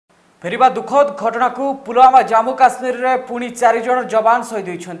फेरिबा दुखद घटना को पुलवामा जम्मू काश्मीर में पुणी 4 जन जवान शहीद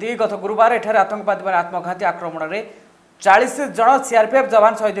होती। गत गुरुवार एठारे आतंकवादी मैंने आत्मघाती आक्रमण में 40 जन सीआरपीएफ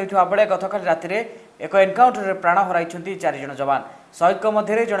जवान शहीद होता बेले गतकाल राति एक एनकाउंटर प्राण हराई 4 जन जवान। शहीद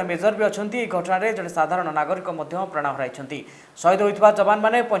मध्य जड़े मेजर भी अच्छा। घटना जड़े साधारण नागरिक प्राण हराई। शहीद होता जवान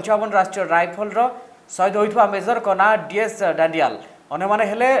मैंने 55 राष्ट्रीय राइफल शहीद होता मेजर का ना डीएस डांडियाल, अन्य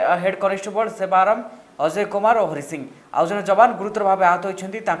हेले हेड कनेस्टेबल सेवाराम, अजय कुमार और हरि सिंह। आउ जन जवान गुरुतर भाव आहत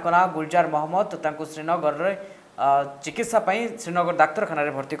होती ना गुलजार मोहम्मद। श्रीनगर चिकित्सा श्रीनगर डाक्तखाना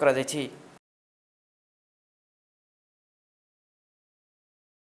भर्ती कर।